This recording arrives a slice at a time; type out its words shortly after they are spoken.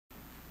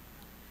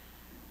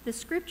The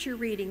scripture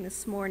reading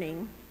this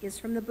morning is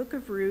from the book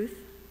of Ruth,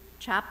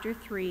 chapter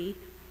 3,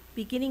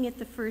 beginning at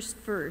the first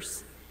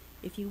verse.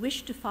 If you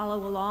wish to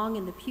follow along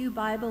in the Pew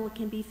Bible, it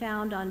can be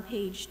found on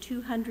page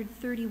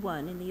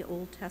 231 in the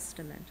Old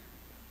Testament.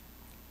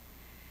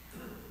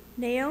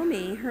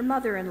 Naomi, her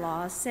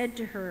mother-in-law, said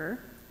to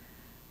her,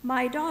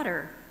 "My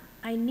daughter,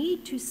 I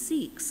need to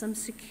seek some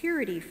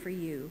security for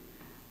you,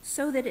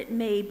 so that it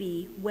may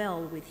be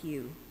well with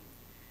you.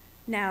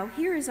 Now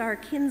here is our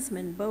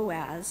kinsman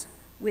Boaz,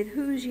 with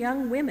whose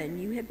young women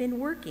you have been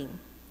working.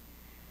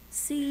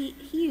 See,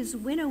 he is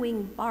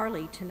winnowing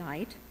barley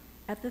tonight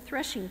at the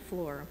threshing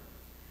floor.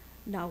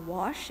 Now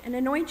wash and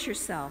anoint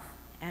yourself,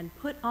 and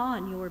put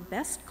on your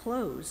best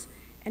clothes,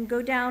 and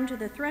go down to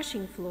the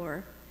threshing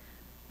floor.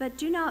 But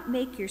do not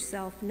make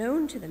yourself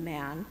known to the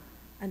man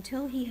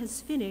until he has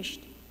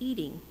finished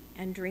eating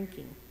and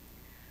drinking.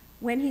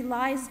 When he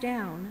lies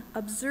down,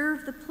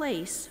 observe the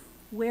place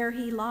where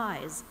he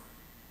lies.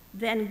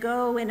 Then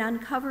go and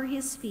uncover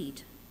his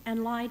feet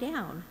and lie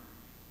down,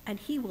 and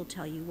he will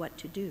tell you what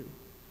to do."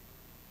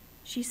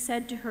 She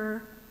said to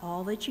her,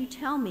 "All that you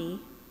tell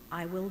me,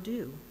 I will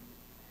do."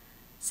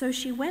 So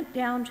she went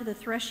down to the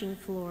threshing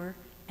floor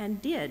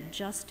and did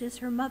just as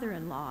her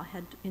mother-in-law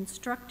had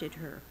instructed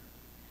her.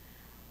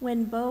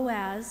 When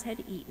Boaz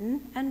had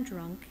eaten and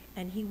drunk,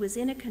 and he was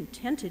in a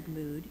contented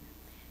mood,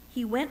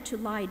 he went to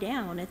lie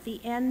down at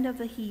the end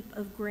of a heap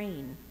of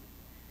grain.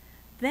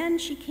 Then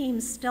she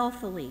came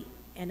stealthily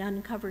and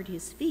uncovered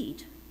his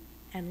feet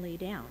and lay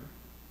down.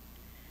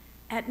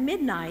 At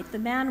midnight, the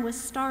man was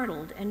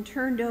startled and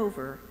turned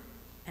over,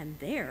 and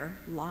there,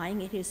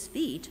 lying at his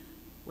feet,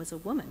 was a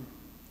woman.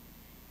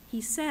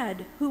 He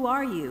said, "Who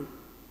are you?"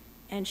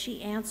 And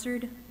she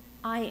answered,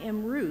 "I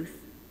am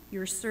Ruth,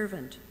 your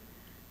servant.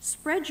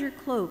 Spread your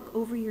cloak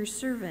over your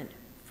servant,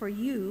 for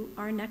you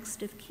are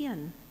next of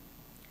kin."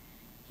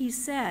 He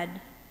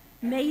said,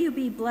 "May you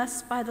be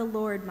blessed by the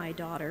Lord, my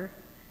daughter.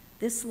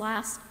 This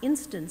last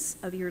instance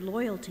of your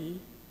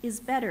loyalty is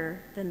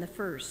better than the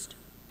first.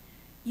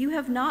 You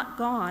have not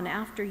gone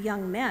after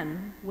young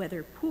men,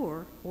 whether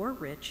poor or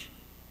rich.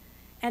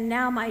 And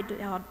now, my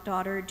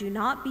daughter, do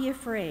not be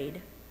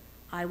afraid.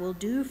 I will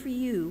do for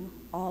you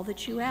all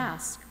that you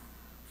ask,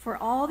 for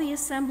all the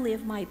assembly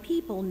of my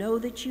people know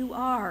that you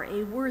are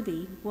a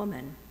worthy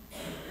woman.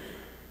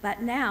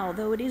 But now,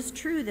 though it is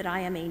true that I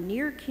am a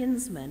near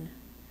kinsman,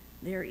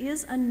 there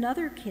is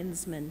another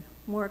kinsman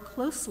more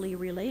closely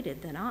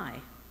related than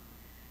I.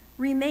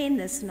 Remain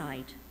this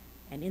night,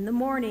 and in the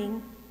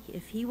morning,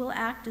 if he will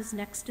act as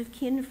next of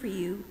kin for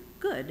you,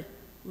 good,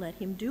 let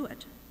him do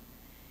it.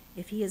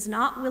 If he is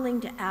not willing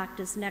to act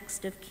as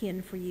next of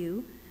kin for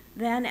you,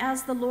 then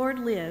as the Lord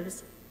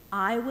lives,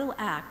 I will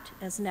act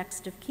as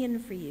next of kin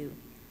for you.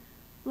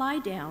 Lie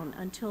down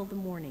until the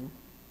morning."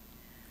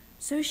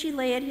 So she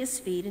lay at his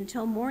feet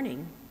until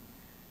morning,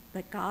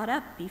 but got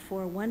up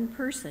before one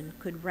person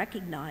could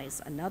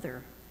recognize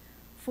another.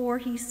 For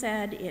he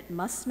said, "It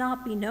must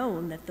not be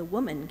known that the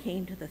woman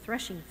came to the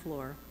threshing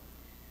floor."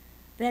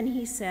 Then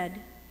he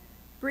said,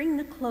 "Bring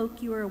the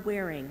cloak you are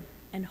wearing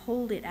and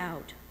hold it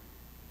out."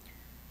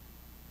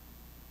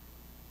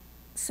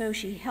 So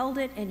she held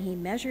it, and he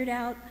measured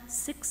out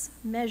 6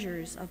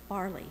 measures of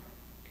barley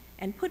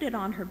and put it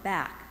on her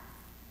back.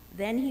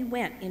 Then he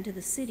went into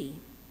the city.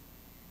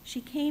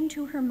 She came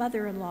to her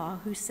mother-in-law,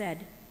 who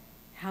said,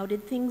 "How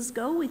did things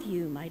go with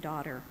you, my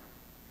daughter?"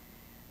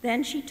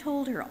 Then she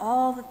told her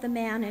all that the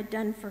man had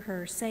done for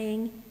her,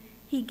 saying,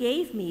 "He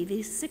gave me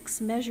these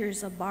 6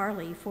 measures of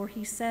barley, for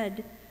he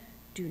said,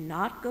 'Do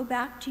not go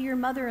back to your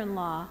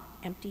mother-in-law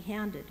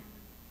empty-handed.'"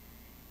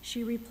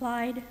 She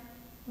replied,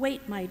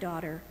 "Wait, my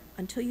daughter,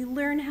 until you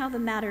learn how the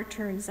matter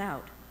turns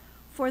out,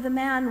 for the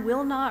man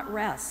will not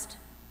rest,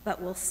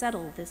 but will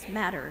settle this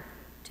matter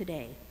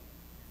today."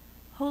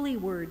 Holy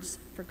words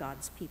for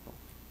God's people.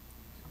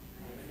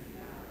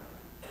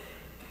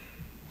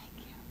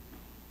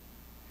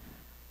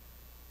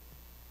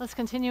 Let's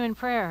continue in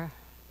prayer.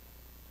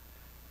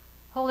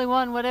 Holy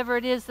One, whatever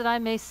it is that I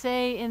may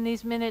say in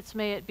these minutes,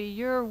 may it be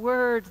your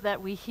word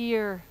that we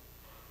hear.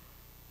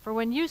 For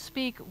when you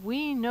speak,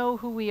 we know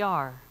who we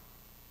are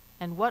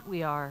and what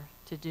we are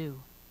to do.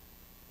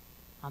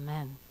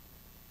 Amen.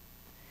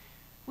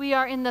 We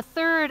are in the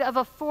 3rd of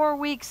a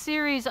 4-week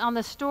series on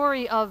the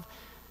story of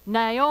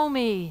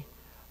Naomi,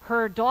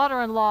 her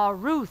daughter-in-law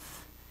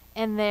Ruth,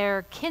 and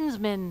their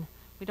kinsman,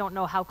 we don't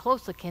know how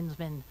close a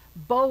kinsman,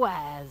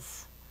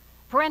 Boaz.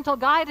 Parental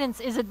guidance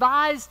is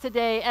advised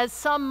today, as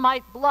some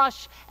might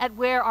blush at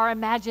where our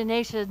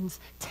imaginations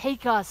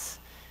take us.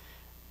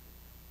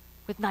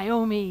 With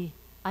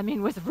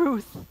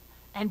Ruth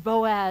and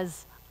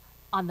Boaz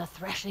on the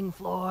threshing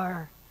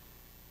floor,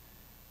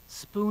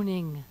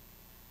 spooning,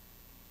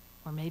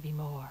 or maybe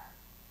more.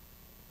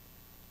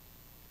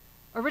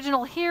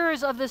 Original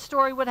hearers of this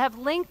story would have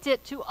linked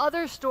it to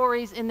other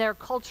stories in their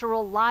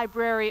cultural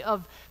library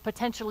of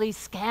potentially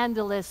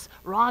scandalous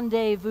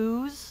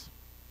rendezvous.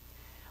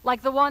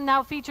 like the one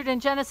now featured in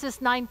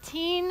Genesis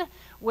 19,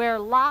 where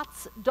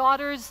Lot's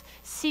daughters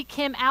seek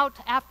him out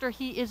after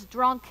he is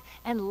drunk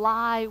and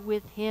lie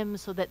with him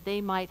so that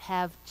they might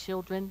have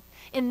children.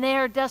 In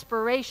their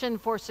desperation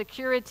for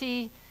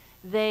security,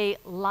 they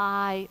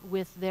lie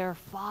with their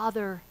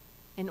father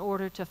in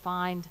order to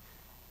find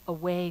a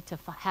way to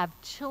have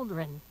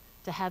children,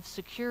 to have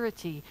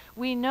security.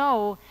 We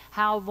know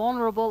how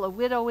vulnerable a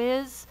widow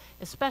is,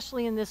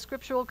 especially in this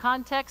scriptural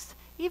context.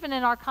 Even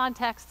in our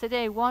context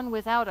today, one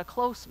without a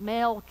close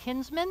male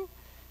kinsman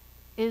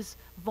is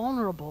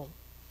vulnerable.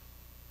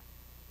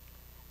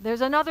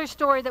 There's another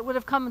story that would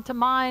have come to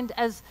mind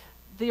as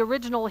the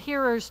original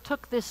hearers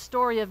took this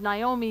story of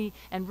Naomi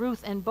and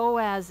Ruth and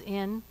Boaz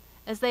in.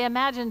 As they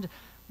imagined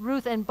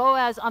Ruth and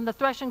Boaz on the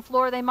threshing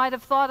floor, they might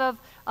have thought of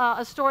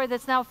a story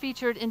that's now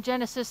featured in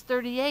Genesis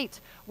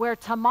 38, where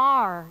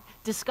Tamar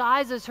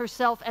disguises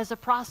herself as a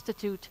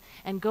prostitute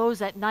and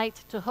goes at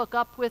night to hook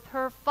up with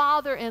her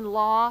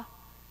father-in-law,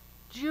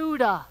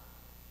 Judah,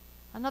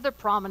 another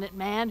prominent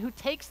man who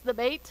takes the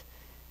bait.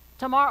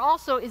 Tamar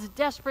also is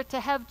desperate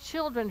to have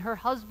children. Her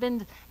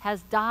husband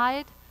has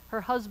died. Her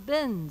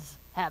husbands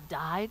have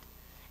died.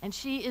 And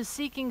she is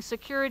seeking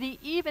security,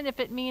 even if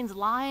it means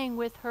lying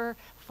with her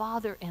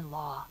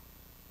father-in-law.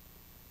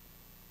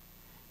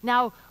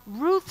 Now,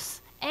 Ruth's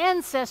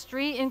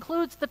ancestry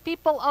includes the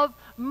people of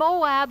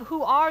Moab,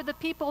 who are the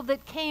people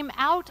that came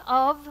out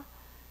of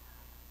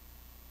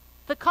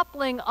the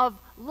coupling of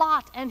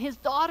Lot and his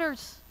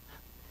daughters.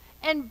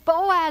 And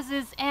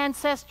Boaz's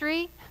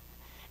ancestry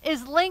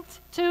is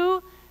linked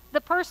to the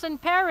person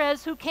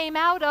Perez, who came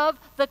out of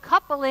the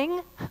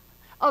coupling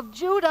of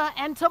Judah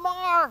and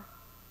Tamar.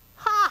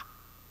 Ha!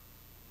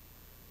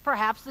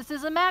 Perhaps this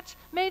is a match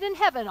made in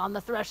heaven on the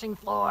threshing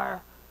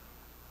floor.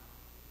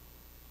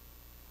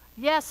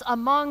 Yes,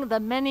 among the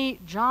many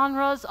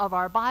genres of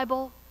our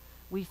Bible,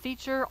 we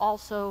feature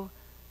also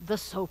the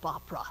soap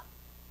opera.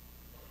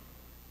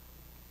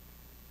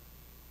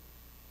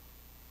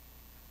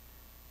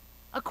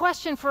 A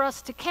question for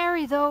us to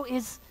carry, though,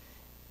 is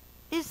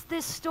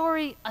this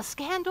story a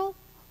scandal?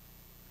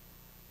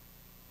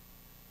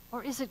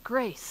 Or is it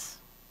grace?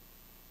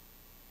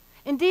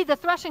 Indeed, the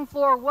threshing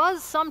floor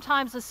was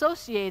sometimes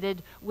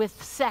associated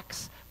with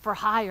sex for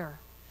hire.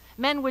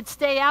 Men would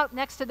stay out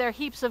next to their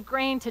heaps of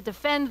grain to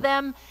defend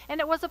them, and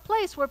it was a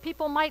place where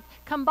people might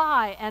come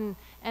by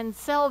and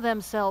sell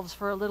themselves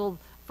for a little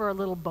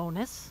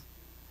bonus.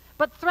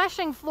 But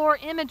threshing floor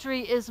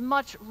imagery is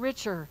much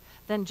richer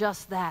than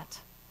just that.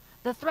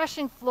 The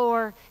threshing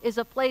floor is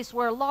a place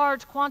where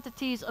large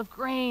quantities of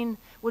grain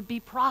would be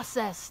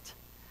processed,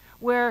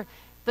 where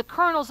the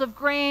kernels of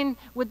grain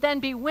would then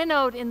be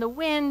winnowed in the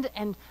wind,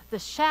 and the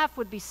chaff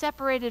would be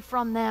separated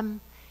from them,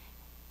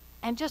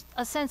 and just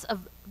a sense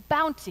of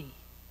bounty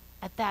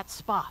at that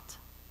spot.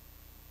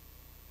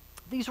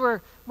 These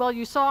were, well,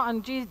 you saw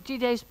on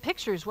G-Day's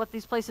pictures what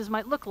these places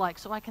might look like,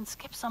 so I can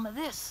skip some of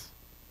this.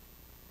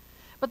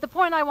 But the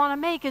point I want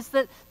to make is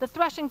that the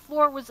threshing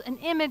floor was an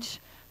image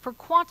for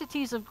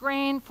quantities of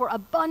grain, for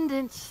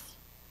abundance,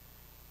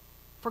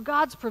 for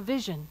God's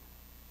provision.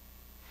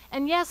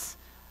 And yes,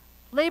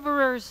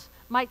 laborers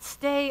might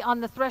stay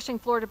on the threshing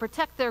floor to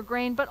protect their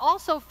grain, but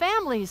also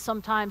families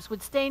sometimes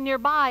would stay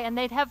nearby, and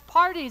they'd have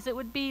parties. It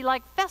would be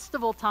like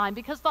festival time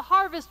because the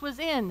harvest was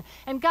in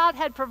and God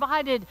had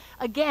provided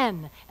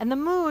again, and the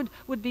mood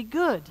would be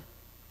good.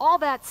 All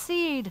that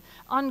seed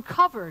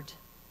uncovered,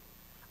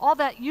 all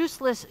that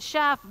useless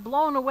chaff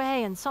blown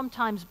away and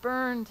sometimes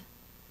burned.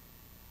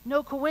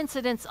 No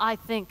coincidence, I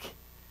think,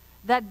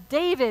 that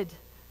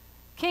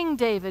King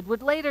David,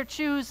 would later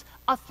choose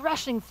a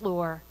threshing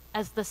floor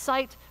as the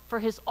site for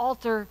his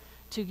altar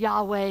to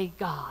Yahweh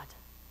God.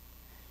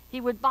 He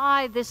would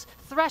buy this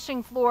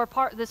threshing floor,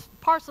 this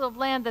parcel of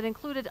land that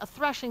included a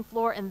threshing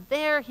floor, and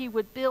there he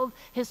would build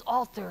his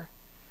altar.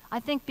 I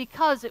think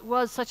because it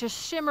was such a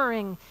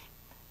shimmering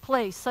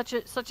place, such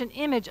an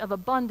image of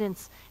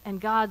abundance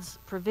and God's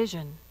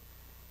provision.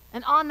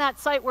 And on that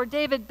site where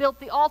David built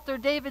the altar,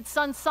 David's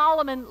son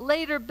Solomon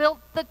later built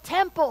the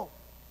temple.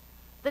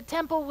 The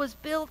temple was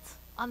built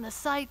on the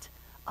site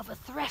of a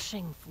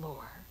threshing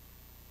floor.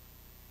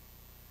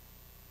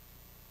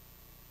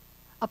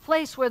 A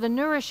place where the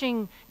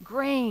nourishing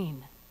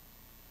grain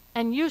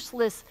and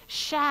useless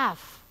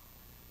chaff,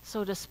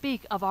 so to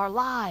speak, of our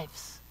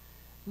lives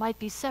might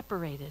be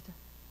separated.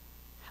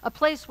 A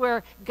place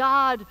where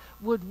God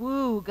would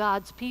woo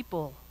God's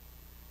people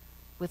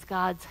with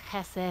God's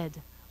chesed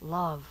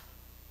love.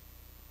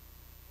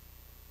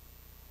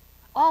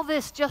 All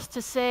this just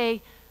to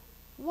say,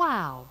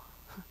 wow,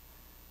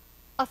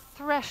 a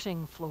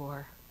threshing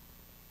floor.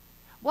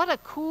 What a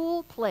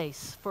cool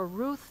place for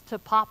Ruth to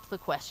pop the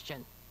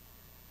question.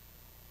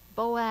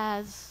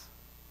 Boaz,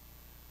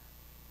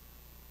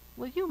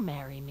 will you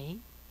marry me?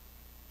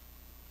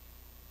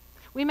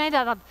 We may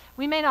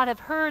not have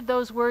heard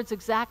those words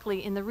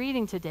exactly in the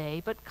reading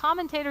today, but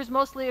commentators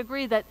mostly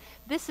agree that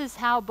this is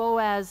how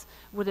Boaz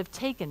would have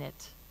taken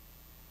it.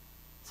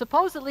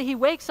 Supposedly, he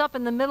wakes up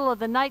in the middle of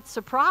the night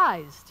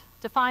surprised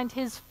to find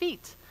his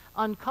feet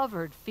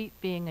uncovered, feet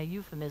being a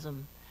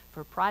euphemism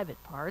for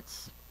private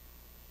parts.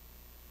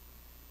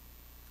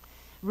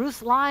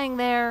 Ruth's lying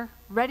there,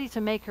 ready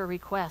to make her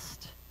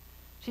request.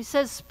 She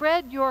says,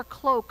 "Spread your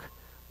cloak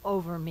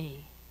over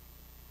me."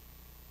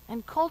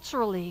 And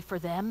culturally for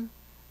them,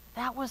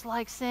 that was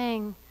like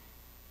saying,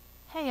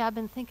 "Hey, I've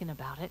been thinking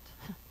about it.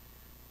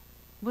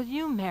 Will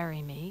you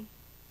marry me?"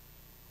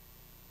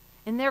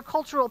 In their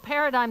cultural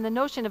paradigm, the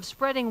notion of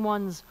spreading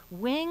one's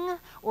wing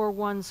or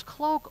one's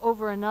cloak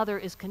over another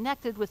is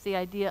connected with the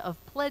idea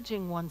of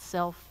pledging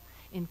oneself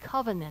in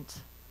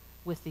covenant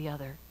with the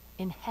other,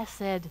 in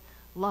hesed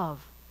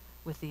love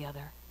with the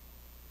other.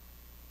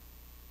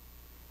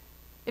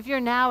 If you're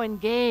now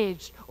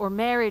engaged or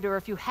married, or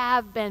if you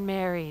have been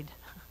married,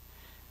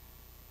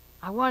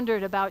 I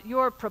wondered about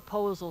your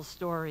proposal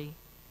story,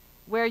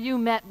 where you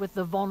met with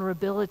the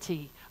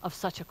vulnerability of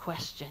such a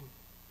question.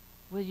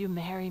 Will you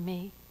marry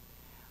me?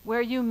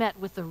 Where you met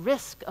with the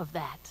risk of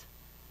that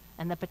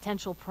and the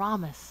potential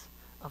promise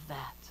of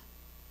that.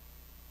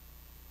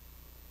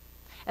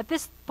 At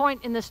this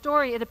point in the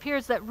story, it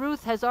appears that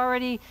Ruth has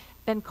already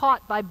been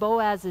caught by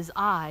Boaz's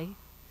eye.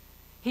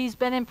 He's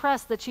been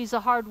impressed that she's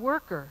a hard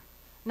worker,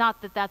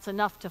 not that that's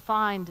enough to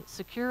find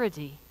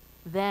security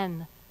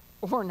then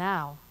or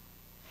now.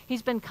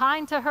 He's been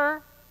kind to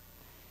her.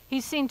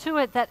 He's seen to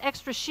it that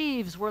extra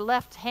sheaves were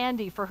left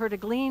handy for her to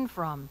glean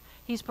from.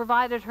 He's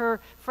provided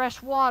her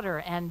fresh water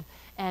and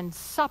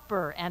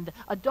supper and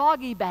a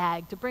doggy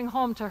bag to bring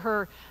home to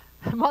her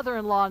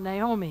mother-in-law,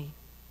 Naomi.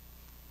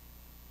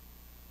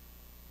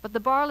 But the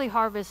barley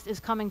harvest is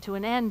coming to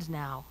an end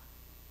now,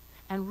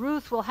 and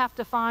Ruth will have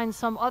to find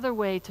some other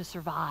way to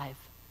survive,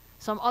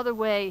 some other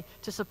way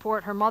to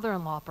support her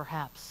mother-in-law,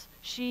 perhaps.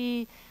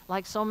 She,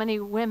 like so many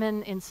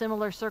women in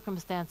similar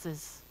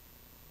circumstances,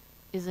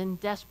 is in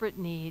desperate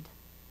need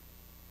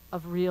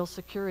of real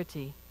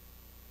security.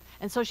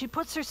 And so she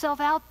puts herself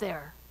out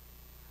there,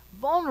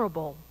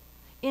 vulnerable,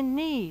 in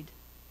need,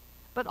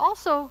 but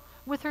also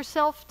with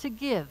herself to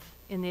give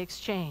in the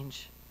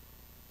exchange.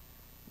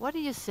 What do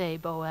you say,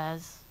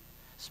 Boaz?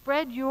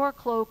 Spread your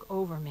cloak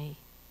over me.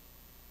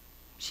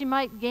 She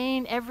might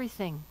gain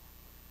everything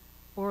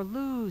or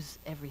lose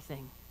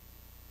everything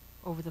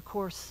over the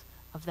course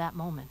of that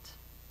moment.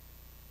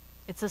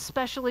 It's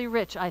especially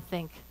rich, I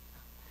think,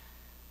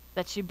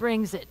 that she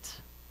brings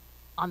it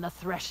on the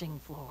threshing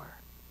floor.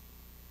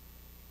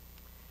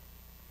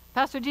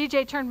 Pastor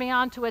DJ turned me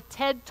on to a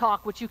TED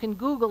Talk, which you can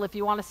Google if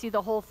you want to see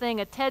the whole thing,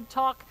 a TED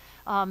Talk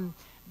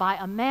by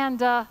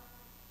Amanda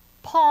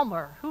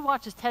Palmer. Who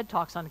watches TED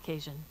Talks on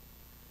occasion?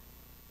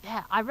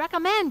 Yeah, I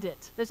recommend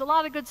it. There's a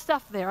lot of good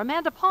stuff there.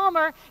 Amanda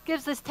Palmer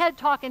gives this TED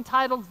Talk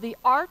entitled "The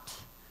Art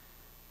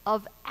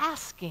of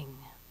Asking."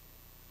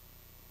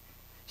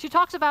 She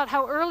talks about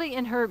how early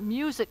in her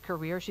music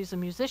career, she's a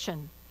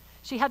musician,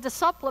 she had to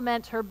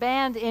supplement her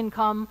band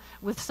income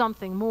with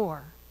something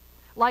more.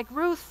 Like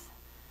Ruth,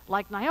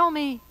 like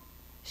Naomi,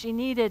 she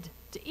needed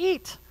to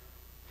eat.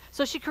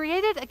 So she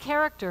created a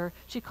character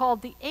she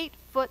called the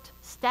 8-foot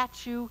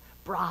statue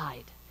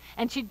bride.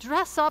 And she'd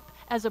dress up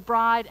as a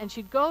bride, and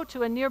she'd go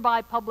to a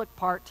nearby public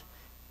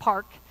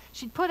park.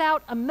 She'd put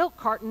out a milk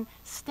carton,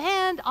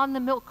 stand on the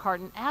milk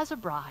carton as a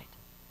bride.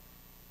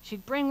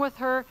 She'd bring with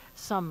her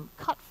some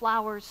cut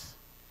flowers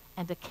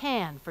and a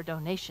can for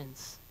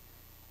donations.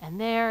 And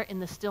there in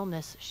the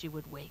stillness, she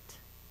would wait.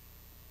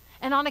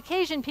 And on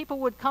occasion, people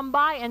would come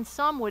by, and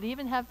some would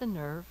even have the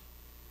nerve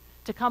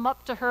to come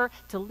up to her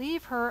to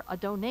leave her a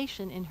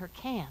donation in her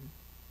can.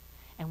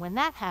 And when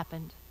that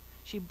happened,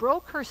 she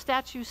broke her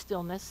statue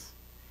stillness,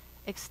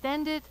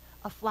 extended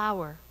a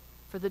flower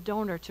for the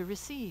donor to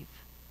receive.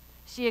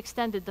 She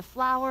extended the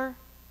flower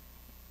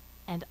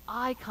and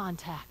eye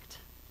contact.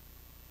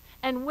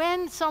 And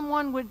when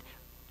someone would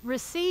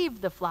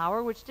receive the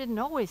flower, which didn't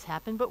always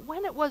happen, but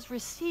when it was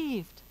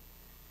received,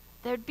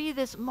 there'd be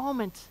this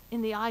moment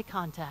in the eye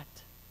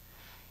contact.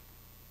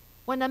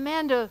 When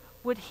Amanda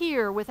would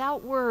hear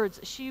without words,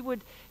 she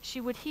would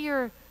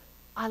hear,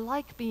 "I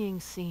like being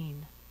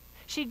seen."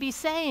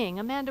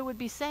 Amanda would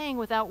be saying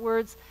without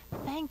words,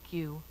 "Thank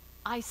you,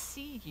 I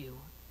see you."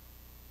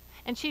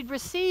 And she'd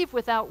receive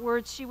without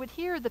words. She would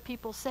hear the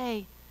people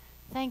say,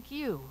 "Thank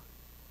you,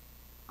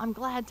 I'm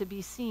glad to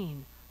be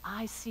seen.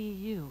 I see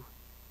you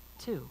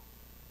too."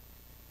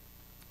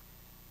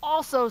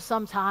 Also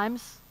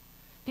sometimes,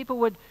 people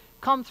would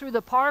come through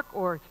the park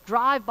or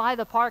drive by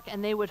the park,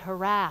 and they would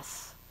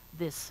harass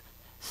this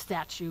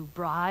statue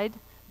bride,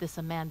 this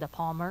Amanda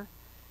Palmer.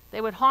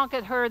 They would honk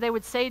at her. They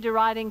would say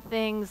deriding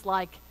things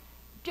like,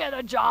 "Get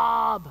a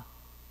job,"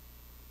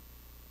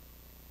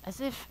 as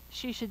if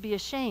she should be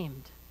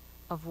ashamed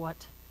of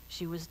what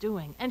she was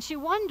doing. And she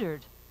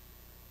wondered,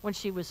 when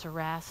she was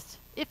harassed,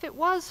 if it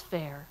was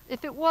fair,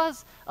 if it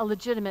was a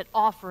legitimate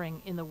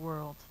offering in the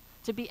world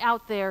to be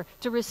out there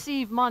to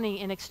receive money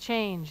in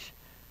exchange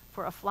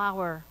for a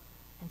flower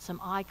and some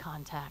eye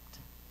contact.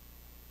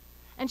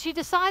 And she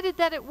decided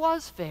that it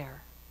was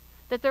fair,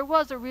 that there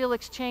was a real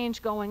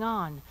exchange going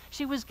on.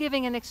 She was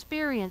giving an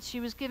experience.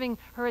 She was giving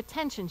her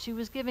attention. She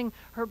was giving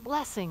her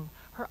blessing,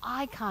 her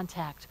eye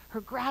contact,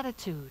 her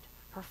gratitude,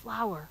 her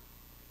flower.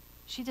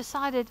 She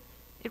decided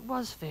It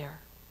was fair.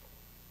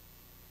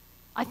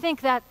 I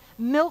think that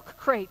milk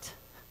crate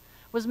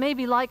was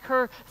maybe like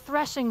her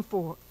threshing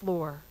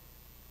floor,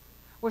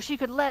 where she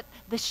could let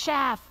the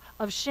shaft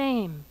of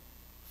shame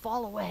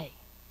fall away.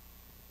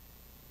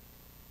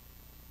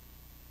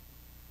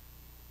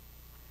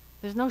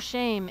 There's no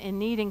shame in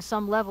needing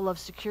some level of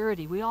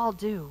security. We all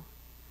do.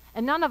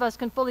 And none of us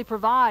can fully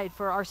provide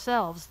for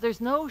ourselves. There's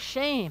no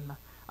shame,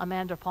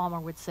 Amanda Palmer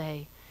would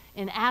say,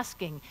 in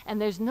asking. And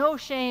there's no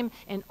shame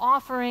in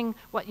offering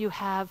what you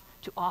have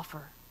to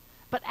offer.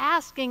 But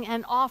asking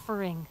and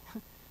offering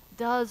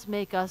does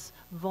make us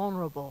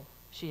vulnerable,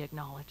 she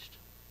acknowledged.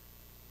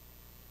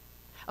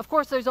 Of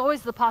course, there's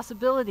always the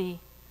possibility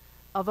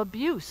of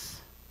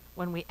abuse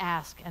when we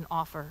ask and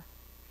offer.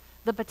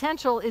 The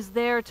potential is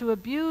there to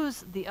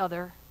abuse the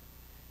other,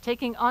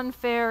 taking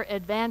unfair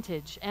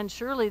advantage, and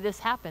surely this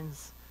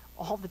happens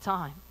all the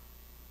time.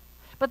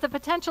 But the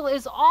potential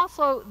is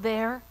also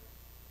there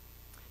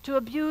to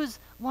abuse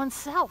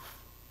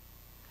oneself,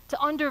 to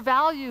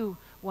undervalue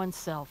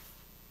oneself,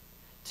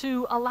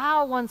 to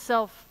allow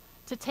oneself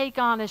to take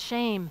on a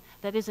shame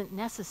that isn't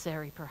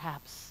necessary,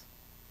 perhaps.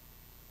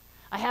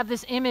 I have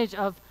this image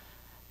of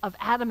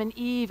Adam and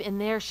Eve in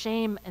their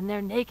shame and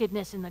their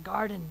nakedness in the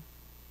garden.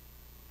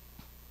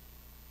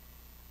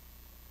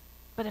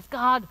 But if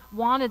God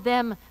wanted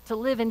them to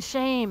live in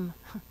shame,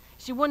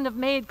 she wouldn't have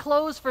made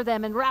clothes for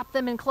them and wrapped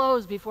them in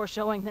clothes before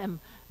showing them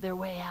their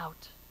way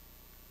out.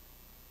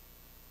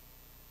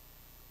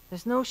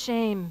 There's no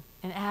shame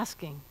in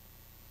asking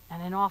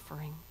and in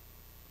offering.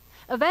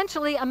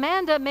 Eventually,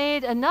 Amanda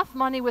made enough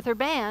money with her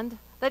band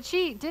that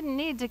she didn't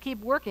need to keep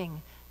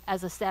working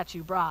as a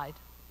statue bride.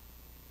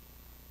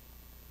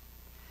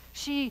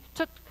 She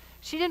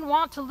didn't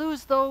want to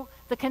lose, though,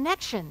 the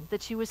connection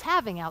that she was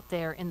having out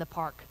there in the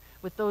park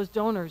with those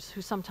donors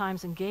who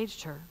sometimes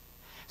engaged her.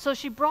 So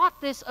she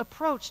brought this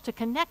approach to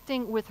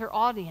connecting with her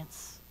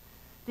audience,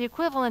 the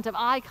equivalent of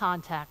eye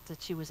contact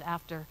that she was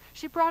after.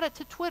 She brought it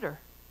to Twitter.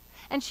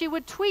 And she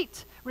would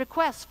tweet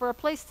requests for a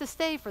place to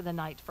stay for the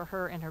night for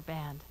her and her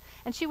band.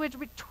 And she would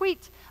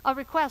tweet a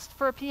request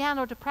for a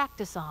piano to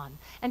practice on.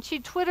 And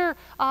she'd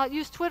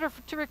use Twitter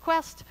to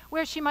request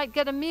where she might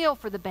get a meal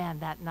for the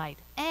band that night.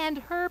 And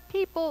her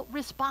people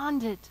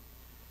responded.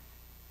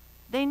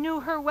 They knew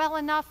her well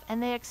enough,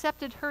 and they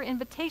accepted her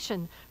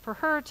invitation for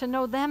her to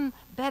know them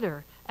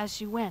better as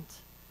she went.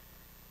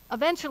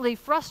 Eventually,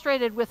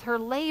 frustrated with her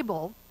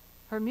label,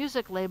 her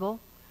music label,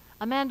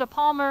 Amanda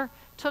Palmer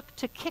took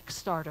to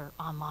Kickstarter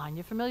online.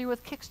 You familiar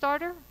with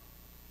Kickstarter?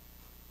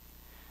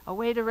 A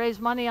way to raise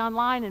money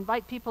online,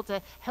 invite people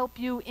to help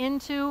you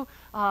into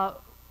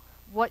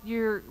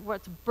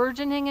what's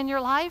burgeoning in your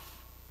life,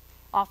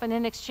 often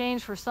in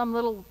exchange for some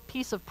little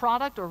piece of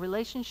product or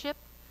relationship.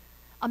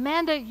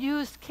 Amanda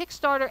used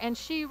Kickstarter, and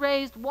she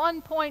raised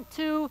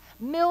 $1.2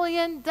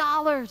 million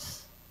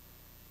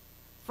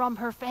from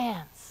her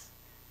fans.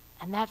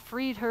 And that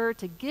freed her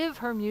to give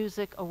her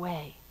music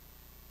away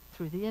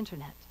through the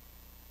internet.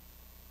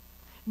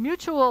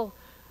 Mutual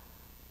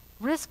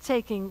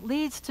risk-taking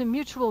leads to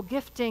mutual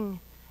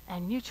gifting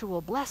and mutual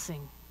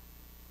blessing.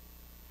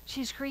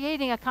 She's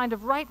creating a kind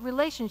of right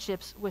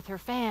relationships with her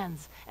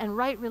fans, and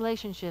right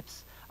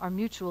relationships are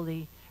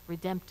mutually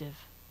redemptive.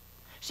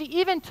 She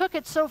even took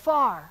it so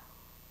far.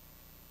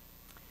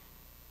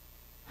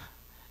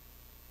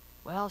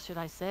 Well, should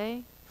I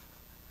say?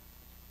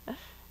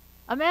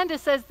 Amanda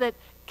says that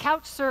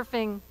couch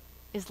surfing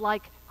is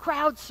like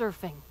crowd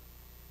surfing.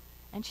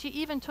 And she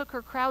even took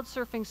her crowd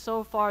surfing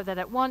so far that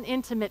at one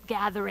intimate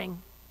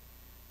gathering,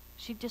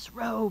 she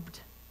disrobed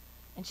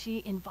and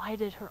she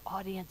invited her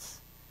audience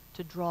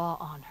to draw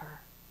on her.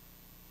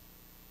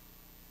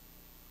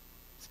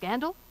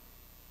 Scandal?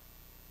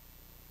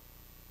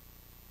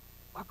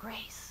 Or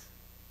grace?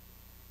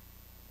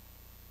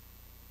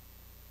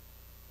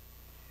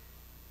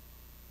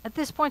 At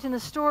this point in the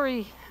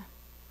story,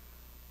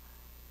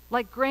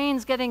 like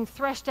grains getting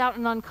threshed out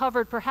and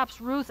uncovered, perhaps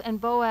Ruth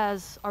and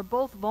Boaz are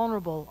both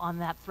vulnerable on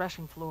that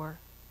threshing floor.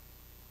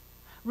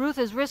 Ruth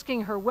is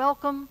risking her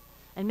welcome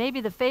and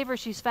maybe the favor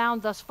she's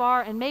found thus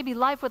far, and maybe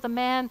life with a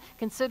man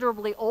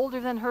considerably older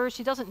than her.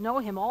 She doesn't know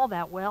him all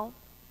that well.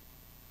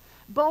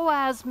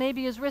 Boaz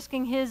maybe is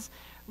risking his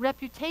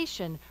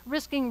reputation,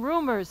 risking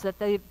rumors that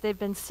they've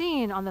been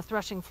seen on the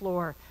threshing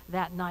floor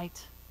that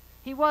night.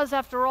 He was,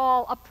 after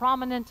all, a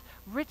prominent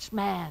rich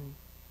man,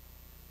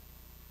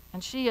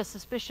 and she a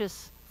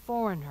suspicious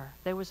foreigner.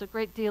 There was a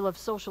great deal of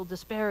social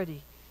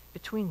disparity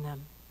between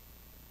them.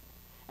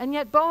 And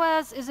yet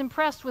Boaz is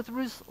impressed with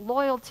Ruth's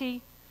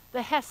loyalty,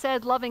 the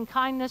hesed, loving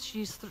kindness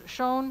she's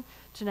shown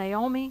to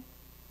Naomi.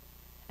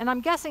 And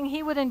I'm guessing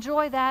he would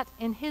enjoy that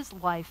in his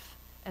life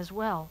as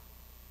well.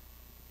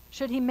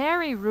 Should he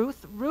marry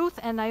Ruth, Ruth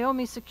and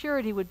Naomi's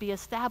security would be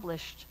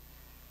established.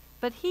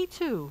 But he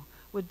too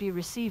would be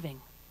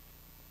receiving.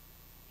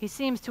 He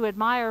seems to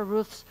admire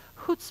Ruth's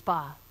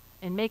chutzpah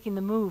in making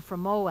the move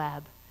from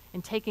Moab,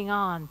 in taking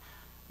on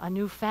a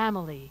new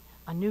family,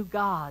 a new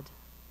God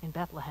in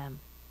Bethlehem.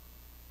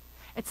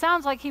 It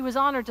sounds like he was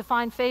honored to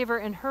find favor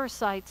in her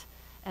sight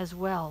as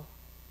well.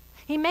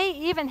 He may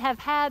even have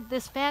had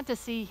this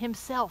fantasy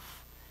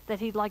himself that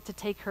he'd like to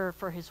take her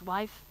for his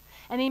wife.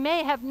 And he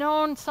may have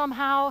known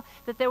somehow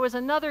that there was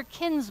another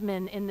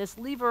kinsman in this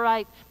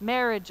Levirate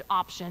marriage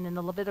option in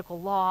the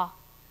Levitical law,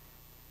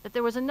 that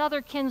there was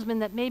another kinsman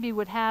that maybe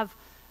would have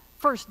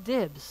first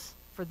dibs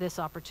for this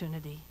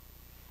opportunity.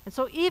 And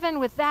so even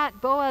with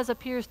that, Boaz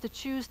appears to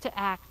choose to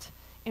act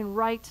in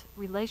right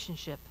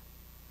relationship.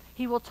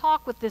 He will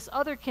talk with this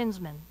other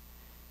kinsman,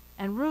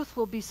 and Ruth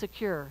will be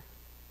secure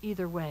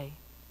either way.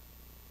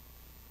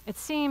 It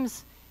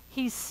seems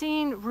he's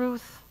seen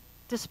Ruth,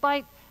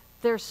 despite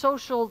their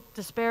social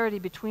disparity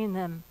between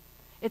them,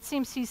 it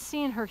seems he's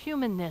seen her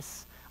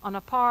humanness on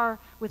a par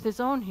with his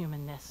own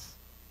humanness.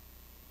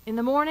 In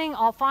the morning,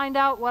 I'll find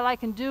out what I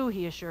can do,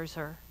 he assures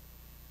her.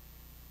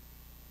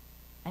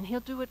 And he'll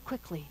do it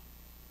quickly.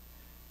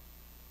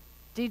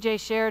 DJ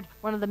shared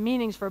one of the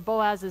meanings for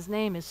Boaz's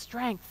name is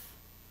strength,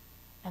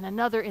 and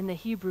another in the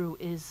Hebrew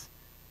is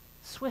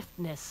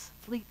swiftness,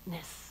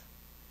 fleetness.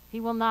 He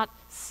will not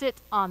sit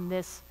on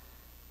this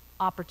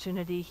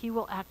opportunity. He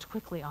will act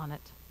quickly on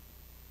it.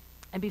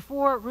 And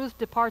before Ruth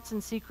departs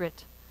in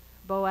secret,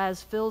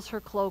 Boaz fills her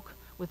cloak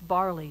with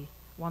barley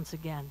once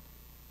again.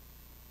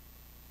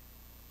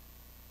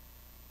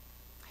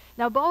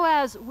 Now,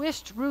 Boaz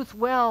wished Ruth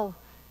well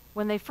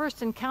when they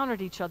first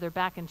encountered each other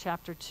back in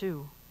chapter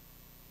 2.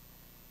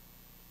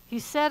 He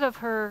said of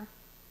her,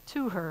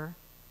 to her,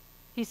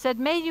 he said,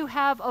 "May you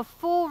have a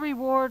full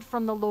reward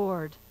from the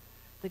Lord,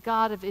 the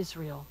God of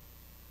Israel,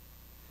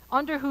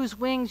 under whose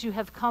wings you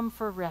have come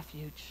for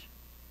refuge."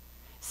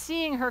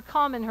 Seeing her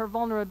come in her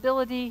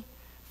vulnerability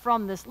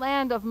from this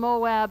land of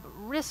Moab,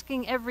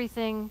 risking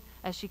everything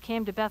as she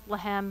came to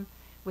Bethlehem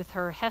with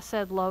her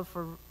Hesed love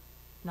for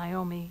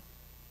Naomi,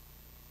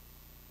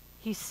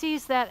 he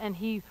sees that and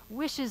he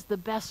wishes the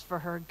best for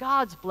her,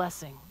 God's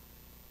blessing.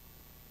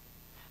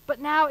 But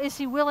now is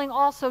he willing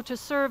also to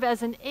serve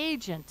as an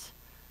agent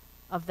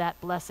of that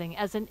blessing,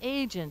 as an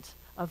agent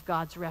of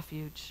God's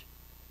refuge,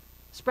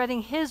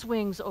 spreading his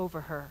wings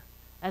over her,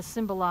 as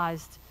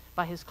symbolized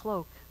by his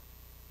cloak.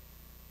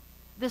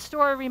 This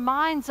story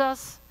reminds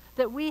us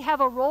that we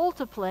have a role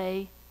to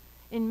play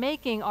in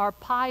making our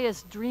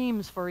pious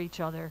dreams for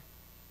each other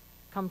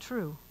come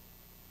true.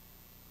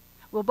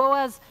 Will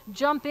Boaz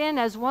jump in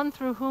as one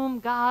through whom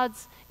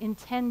God's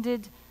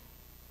intended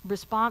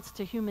response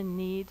to human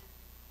need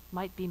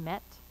might be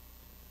met?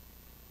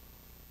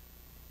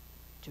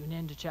 Tune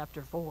in to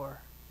chapter 4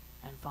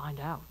 and find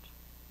out.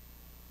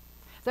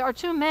 There are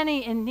too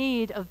many in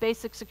need of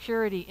basic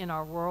security in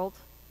our world,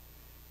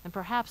 and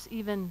perhaps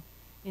even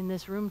in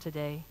this room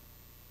today.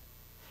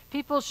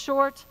 People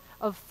short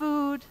of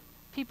food,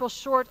 people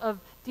short of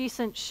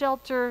decent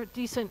shelter,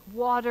 decent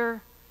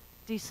water,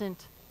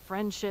 decent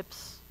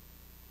friendships.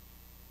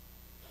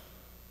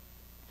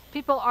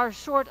 People are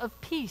short of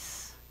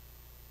peace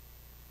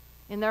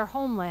in their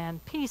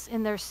homeland, peace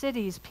in their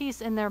cities,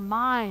 peace in their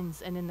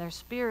minds and in their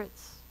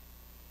spirits.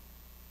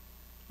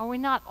 Are we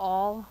not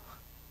all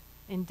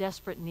in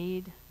desperate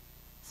need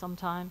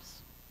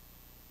sometimes?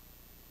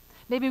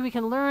 Maybe we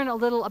can learn a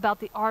little about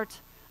the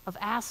art of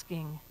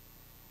asking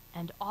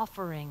and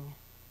offering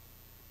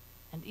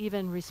and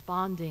even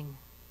responding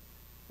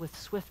with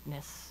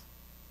swiftness.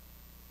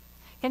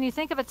 Can you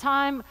think of a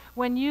time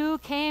when you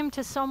came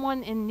to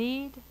someone in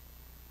need,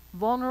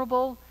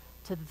 vulnerable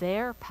to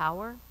their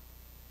power?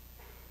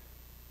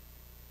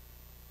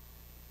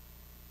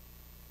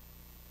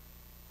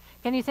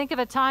 Can you think of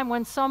a time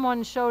when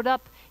someone showed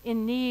up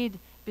in need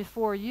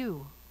before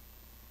you,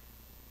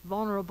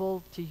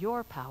 vulnerable to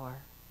your power?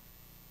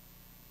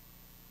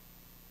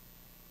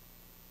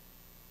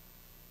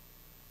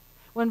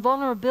 When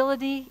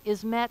vulnerability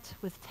is met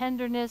with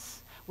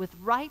tenderness, with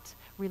right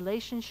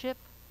relationship,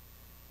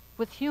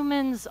 with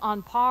humans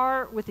on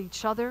par with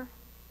each other,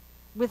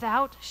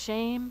 without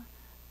shame,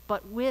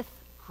 but with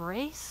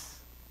grace,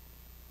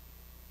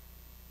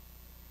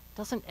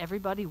 doesn't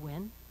everybody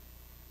win?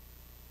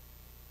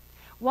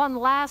 One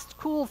last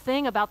cool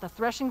thing about the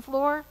threshing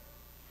floor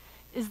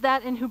is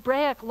that in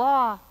Hebraic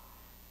law,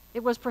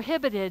 it was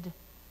prohibited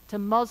to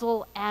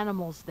muzzle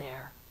animals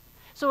there.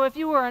 So if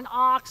you were an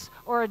ox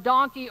or a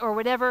donkey or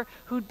whatever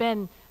who'd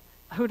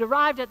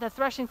arrived at the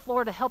threshing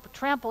floor to help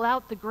trample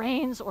out the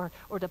grains or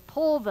to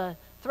pull the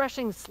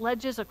threshing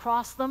sledges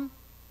across them,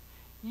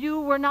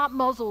 you were not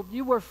muzzled.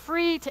 You were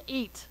free to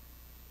eat.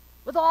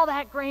 With all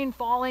that grain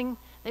falling,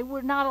 they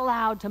were not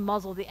allowed to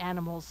muzzle the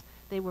animals.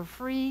 They were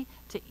free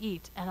to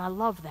eat, and I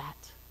love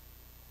that.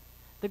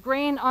 The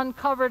grain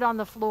uncovered on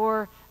the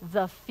floor,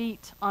 the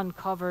feet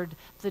uncovered,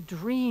 the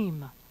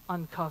dream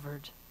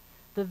uncovered,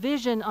 the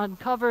vision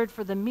uncovered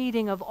for the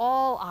meeting of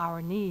all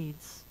our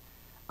needs,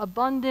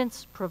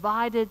 abundance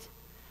provided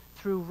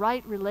through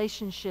right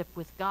relationship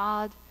with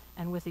God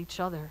and with each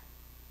other.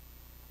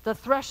 The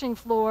threshing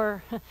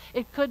floor,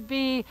 it could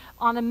be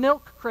on a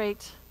milk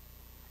crate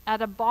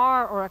at a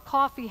bar or a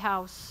coffee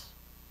house.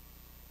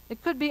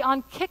 It could be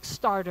on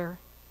Kickstarter.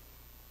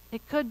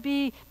 It could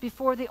be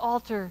before the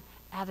altar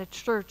at a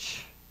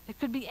church. It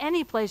could be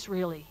any place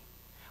really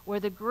where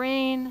the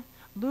grain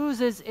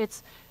loses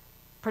its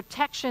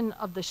protection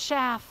of the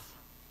chaff,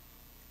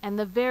 and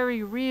the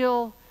very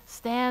real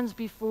stands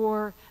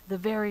before the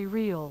very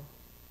real,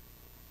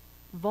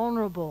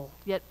 vulnerable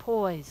yet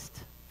poised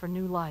for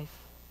new life.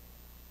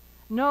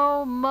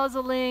 No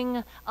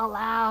muzzling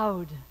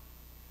allowed,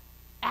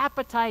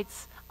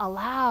 appetites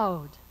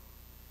allowed,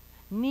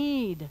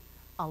 need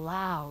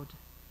allowed,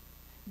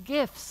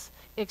 gifts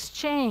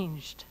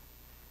exchanged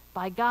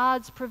by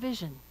God's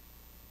provision,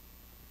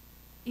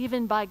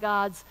 even by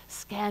God's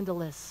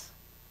scandalous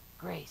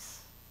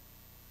grace.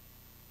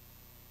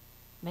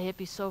 May it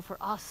be so for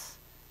us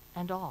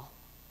and all.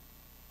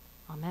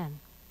 Amen.